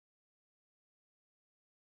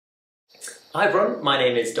Hi everyone, my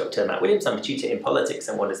name is Dr. Matt Williams. I'm a tutor in politics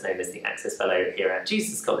and what is known as the Access Fellow here at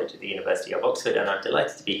Jesus College at the University of Oxford, and I'm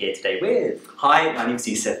delighted to be here today with... Hi, my name is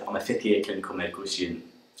Yusuf. I'm a fifth year clinical medical student.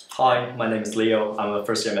 Hi, my name is Leo. I'm a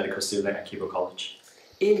first year medical student at Keble College.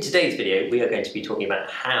 In today's video, we are going to be talking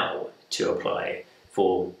about how to apply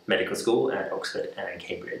for medical school at Oxford and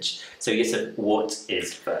Cambridge. So Yusuf, what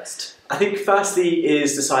is first? I think firstly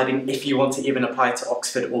is deciding if you want to even apply to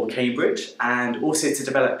Oxford or Cambridge, and also to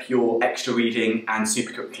develop your extra reading and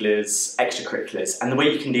extracurriculars. And the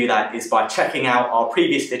way you can do that is by checking out our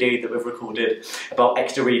previous video that we've recorded about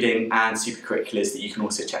extra reading and supercurriculars that you can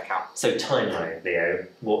also check out. So timeline, Leo,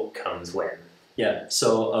 what comes when? Yeah,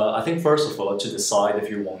 so I think first of all, to decide if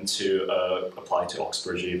you want to apply to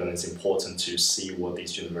Oxford even, it's important to see what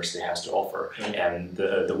this university has to offer. And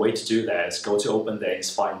the way to do that is go to open days,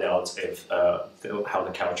 find out if how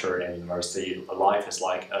the culture and university life is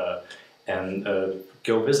like, and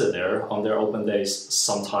go visit there on their open days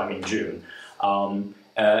sometime in June. And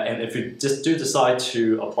if you just do decide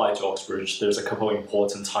to apply to Oxford, there's a couple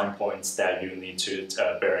important time points that you need to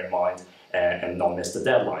bear in mind and not miss the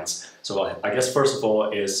deadlines. So I guess first of all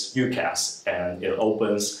is UCAS, and it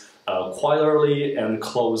opens quite early and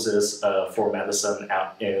closes for medicine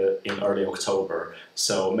in early October.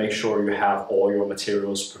 So make sure you have all your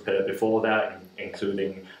materials prepared before that,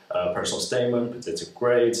 including personal statement, predicted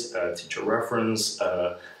grades, teacher reference,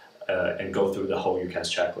 and go through the whole UCAS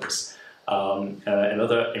checklist.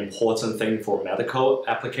 Another important thing for medical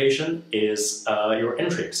application is your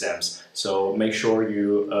entry exams. So make sure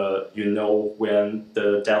you know when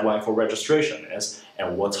the deadline for registration is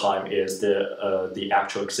and what time is the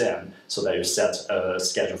actual exam, so that you set a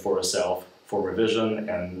schedule for yourself for revision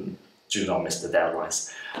and do not miss the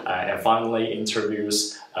deadlines. And finally,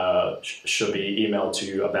 interviews should be emailed to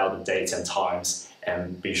you about the dates and times,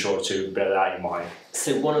 and be sure to bear that in mind.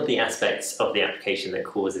 So one of the aspects of the application that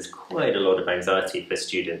causes quite a lot of anxiety for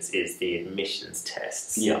students is the admissions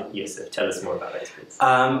tests. Yeah. Yusuf, tell us more about those, please.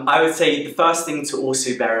 I would say the first thing to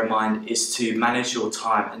also bear in mind is to manage your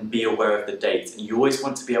time and be aware of the date. And you always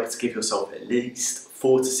want to be able to give yourself at least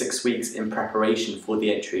 4 to 6 weeks in preparation for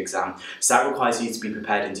the entry exam. So that requires you to be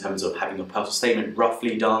prepared in terms of having your personal statement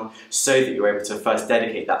roughly done, so that you're able to first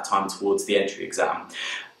dedicate that time towards the entry exam.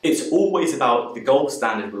 It's always about, the gold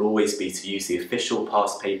standard will always be to use the official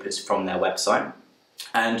past papers from their website.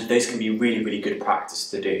 And those can be really, really good practice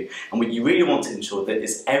to do. And what you really want to ensure that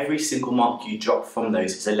is every single mark you drop from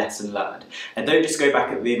those is a lesson learned. And don't just go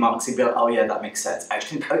back at the marks and be like, oh yeah, that makes sense.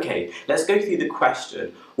 Actually, okay, let's go through the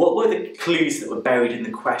question. What were the clues that were buried in the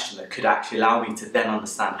question that could actually allow me to then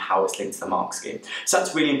understand how it's linked to the mark scheme? So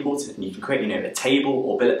that's really important, and you can create, a table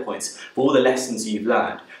or bullet points for all the lessons you've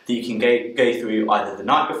learned that you can go through either the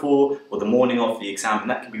night before or the morning of the exam, and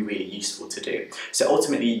that can be really useful to do. So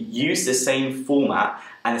ultimately, use the same format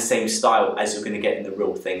and the same style as you're going to get in the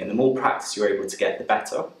real thing, and the more practice you're able to get, the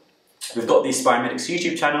better. We've got the Aspiring Medics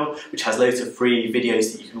YouTube channel, which has loads of free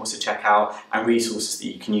videos that you can also check out and resources that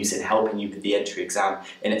you can use in helping you with the entry exam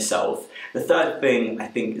in itself. The third thing, I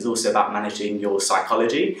think, is also about managing your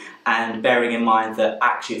psychology and bearing in mind that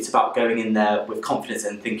actually it's about going in there with confidence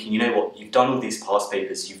and thinking, you know what, you've done all these past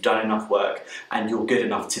papers, you've done enough work, and you're good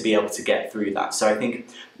enough to be able to get through that. So I think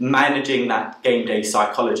managing that game day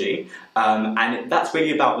psychology, and that's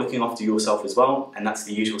really about looking after yourself as well, and that's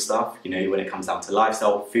the usual stuff, when it comes down to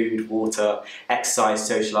lifestyle, food, water, exercise,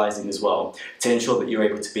 socialising as well, to ensure that you're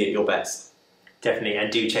able to be at your best. Definitely,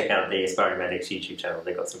 and do check out the Aspiring Medics YouTube channel,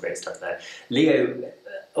 they've got some great stuff there. Leo,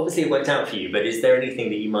 obviously it worked out for you, but is there anything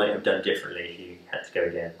that you might have done differently if you had to go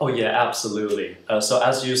again? Oh yeah, absolutely. So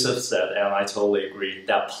as Yusuf said, and I totally agree,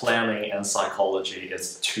 that planning and psychology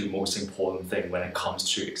is the two most important things when it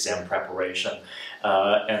comes to exam preparation.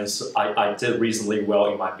 And so I did reasonably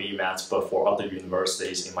well in my BMAT, but for other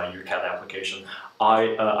universities in my UCAT application,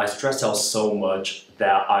 I stressed out so much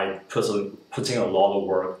that I put in a lot of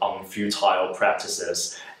work on futile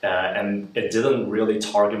practices, and it didn't really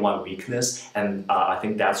target my weakness, and I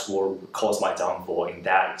think that's what caused my downfall in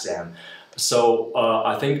that exam. So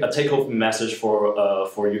I think a take-home message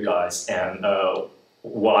for you guys, and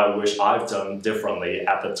what I wish I've done differently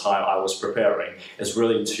at the time I was preparing, is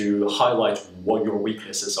really to highlight what your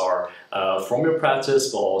weaknesses are from your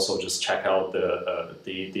practice, but also just check out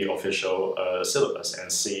the official syllabus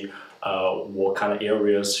and see what kind of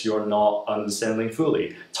areas you're not understanding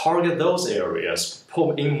fully. Target those areas,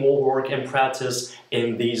 put in more work and practice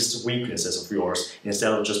in these weaknesses of yours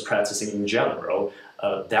instead of just practicing in general.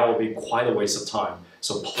 That will be quite a waste of time.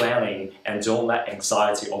 So planning, and don't let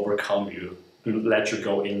anxiety overcome you, let you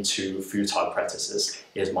go into futile practices,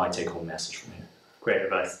 is my take-home message from here. Great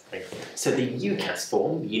advice, thank you. So the UCAS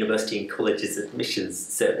form, University and Colleges Admissions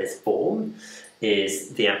Service form,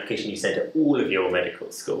 is the application you send to all of your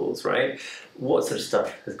medical schools, right? What sort of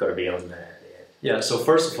stuff has got to be on there? Yeah, so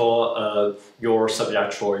first of all, your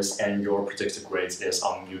subject choice and your predicted grades is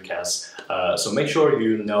on UCAS. So make sure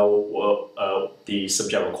you know the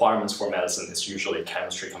subject requirements for medicine is usually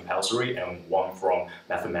chemistry compulsory and one from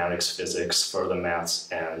mathematics, physics, further maths,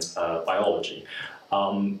 and biology.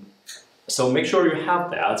 So make sure you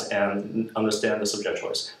have that and understand the subject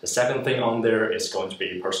choice. The second thing on there is going to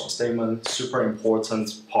be personal statement, super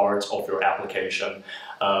important part of your application.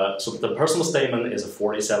 So the personal statement is a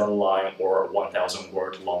 47-line or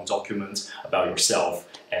 1,000-word long document about yourself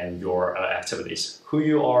and your activities, who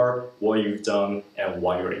you are, what you've done, and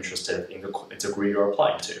why you're interested in the degree you're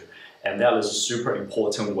applying to. And that is a super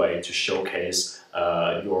important way to showcase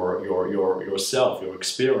yourself, your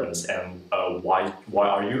experience, and why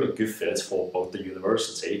are you a good fit for both the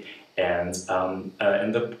university and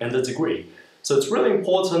the degree. So it's really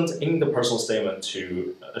important in the personal statement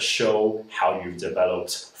to show how you've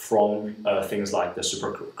developed from things like the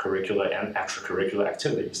supercurricular and extracurricular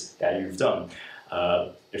activities that you've done.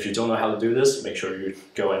 If you don't know how to do this, make sure you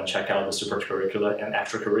go and check out the supercurricular and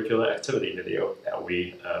extracurricular activity video that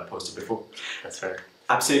we posted before. That's right.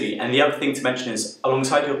 Absolutely, and the other thing to mention is,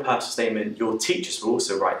 alongside your personal statement, your teachers will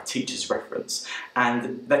also write a teacher's reference.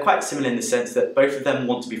 And they're quite similar in the sense that both of them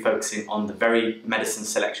want to be focusing on the very medicine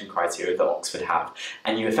selection criteria that Oxford have.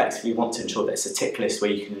 And you effectively want to ensure that it's a tick list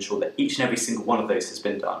where you can ensure that each and every single one of those has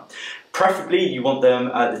been done. Preferably, you want them,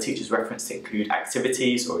 the teacher's reference to include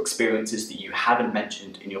activities or experiences that you haven't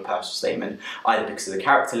mentioned in your personal statement, either because of the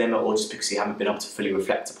character limit or just because you haven't been able to fully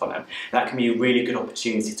reflect upon them. And that can be a really good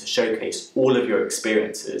opportunity to showcase all of your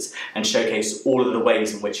experiences and showcase all of the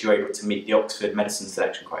ways in which you're able to meet the Oxford medicine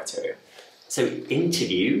selection criteria. So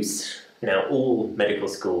interviews, now all medical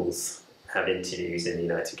schools have interviews in the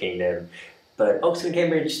United Kingdom, but Oxford and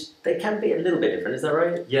Cambridge, they can be a little bit different, is that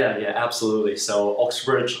right? Yeah, absolutely. So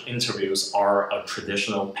Oxbridge interviews are a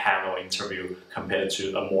traditional panel interview compared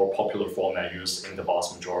to a more popular format used in the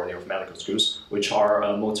vast majority of medical schools, which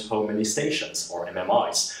are multiple mini stations or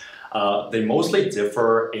MMIs. They mostly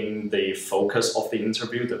differ in the focus of the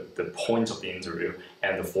interview, the point of the interview,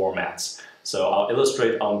 and the formats. So I'll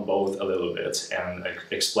illustrate on both a little bit and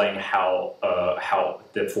explain how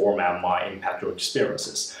the format might impact your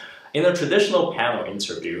experiences. In a traditional panel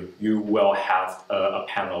interview, you will have a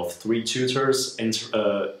panel of 3 tutors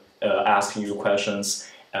asking you questions.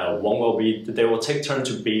 They will take turn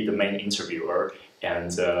to be the main interviewer,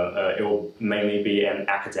 and it will mainly be an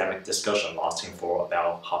academic discussion lasting for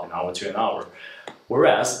about half an hour to an hour.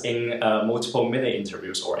 Whereas in multiple mini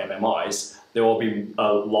interviews or MMIs, there will be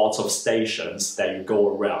lots of stations that you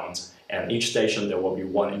go around, and each station there will be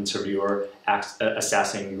one interviewer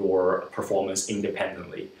assessing your performance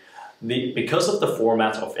independently. Because of the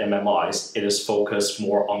format of MMIs, it is focused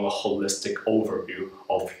more on a holistic overview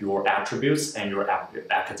of your attributes and your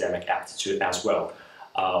academic aptitude as well.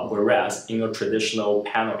 Whereas in a traditional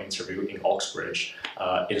panel interview in Oxbridge,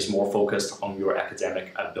 it is more focused on your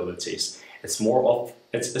academic abilities. It's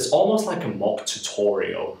almost like a mock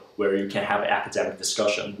tutorial where you can have academic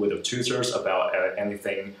discussion with the tutors about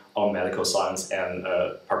anything on medical science and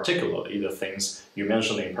particularly the things you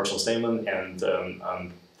mentioned in personal statement and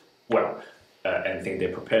anything they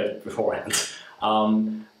prepared beforehand.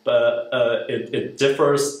 But it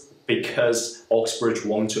differs because Oxbridge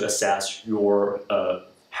want to assess your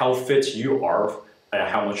how fit you are and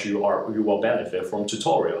how much you will benefit from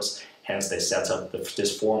tutorials. Hence, they set up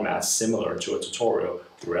this format similar to a tutorial.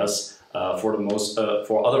 Whereas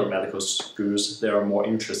for other medical schools, they are more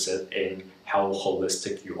interested in how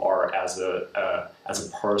holistic you are as a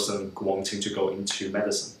person wanting to go into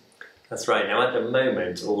medicine. That's right. Now, at the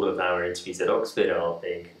moment, all of our interviews at Oxford are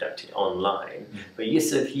being conducted online. But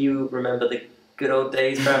Yusuf, you remember the good old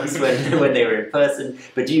days, perhaps, when they were in person.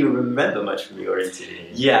 But do you remember much from your interview?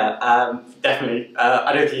 Yeah, definitely.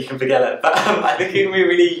 I don't think you can forget it. But I think it would be a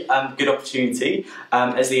really good opportunity,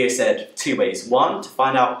 as Leo said, 2 ways. One, to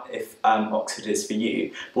find out if Oxford is for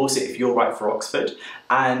you, but also if you're right for Oxford.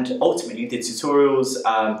 And ultimately, the tutorials,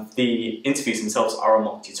 the interviews themselves are a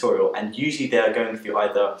mock tutorial, and usually they're going through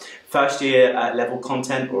either first year level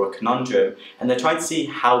content or a conundrum, and they're trying to see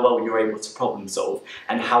how well you're able to problem solve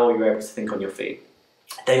and how well you're able to think on your feet.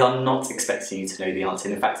 they are not expecting you to know the answer.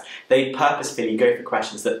 And in fact, they purposefully go for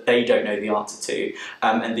questions that they don't know the answer to,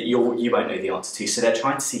 and that you won't know the answer to. So they're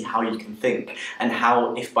trying to see how you can think, and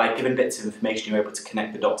how, if by given bits of information you're able to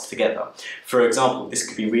connect the dots together. For example, this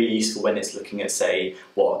could be really useful when it's looking at, say,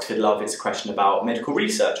 what Oxford love is a question about medical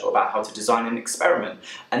research, or about how to design an experiment.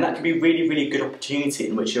 And that could be really, really good opportunity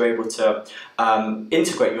in which you're able to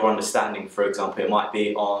integrate your understanding. For example, it might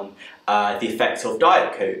be on the effect of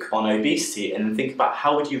Diet Coke on obesity, and then think about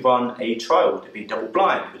how would you run a trial. Would it be double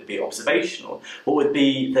blind? Would it be observational? What would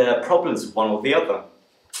be the problems with one or the other?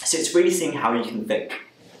 So it's really seeing how you can think.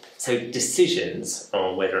 So decisions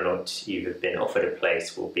on whether or not you have been offered a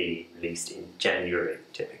place will be released in January,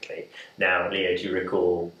 typically. Now, Leo, do you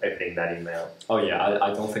recall opening that email? Oh yeah,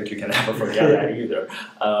 I don't think you can ever forget that either.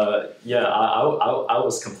 Yeah, I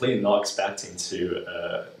was completely not expecting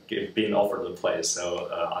to being offered the place, so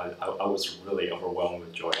I was really overwhelmed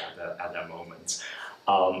with joy at that moment.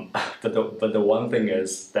 But the one thing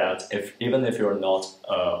is that even if you're not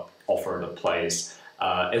offered a place,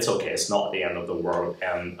 it's okay, it's not the end of the world,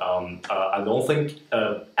 and I don't think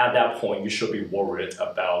at that point you should be worried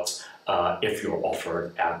about if you're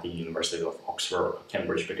offered at the University of Oxford or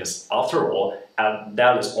Cambridge, because after all,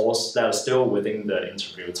 that is still within the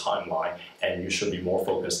interview timeline, and you should be more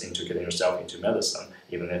focused into getting yourself into medicine,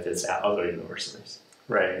 even if it's at other universities.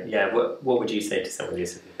 Right, yeah. What would you say to someone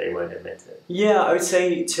if they weren't admitted? Yeah, I would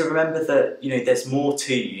say to remember that, you know, there's more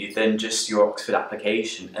to you than just your Oxford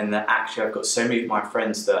application, and that actually I've got so many of my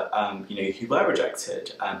friends that, you know, who were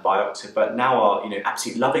rejected by Oxford, but now are, you know,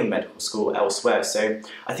 absolutely loving medical school elsewhere. So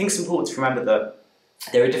I think it's important to remember that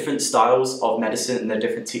there are different styles of medicine and there are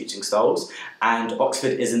different teaching styles, and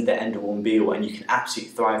Oxford isn't the end-all and be-all, and you can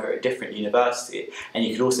absolutely thrive at a different university, and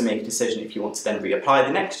you can also make a decision if you want to then reapply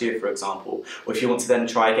the next year, for example, or if you want to then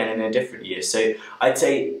try again in a different year. So I'd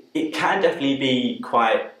say it can definitely be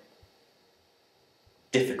quite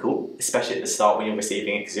difficult, especially at the start when you're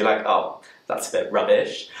receiving it, because you're like, oh, that's a bit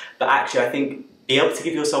rubbish. But actually I think be able to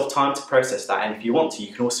give yourself time to process that, and if you want to,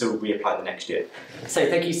 you can also reapply the next year. So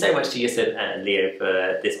thank you so much to Yusuf and Leo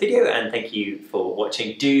for this video, and thank you for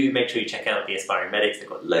watching. Do make sure you check out the Aspiring Medics. They've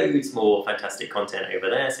got loads more fantastic content over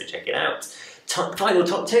there, so check it out. Final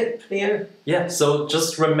top tip, Leo? Yeah, so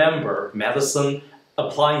just remember, medicine,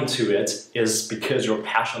 applying to it is because you're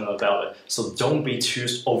passionate about it. So don't be too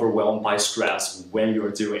overwhelmed by stress when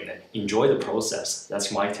you're doing it. Enjoy the process.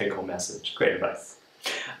 That's my take-home message. Great advice.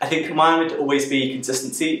 I think mine would always be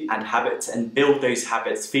consistency and habits, and build those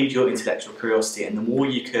habits, feed your intellectual curiosity, and the more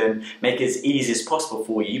you can make it as easy as possible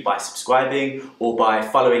for you by subscribing or by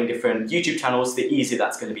following different YouTube channels, the easier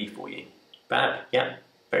that's going to be for you. Bad, yeah,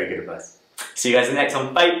 very good advice. See you guys in the next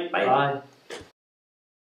one. Bye. Bye.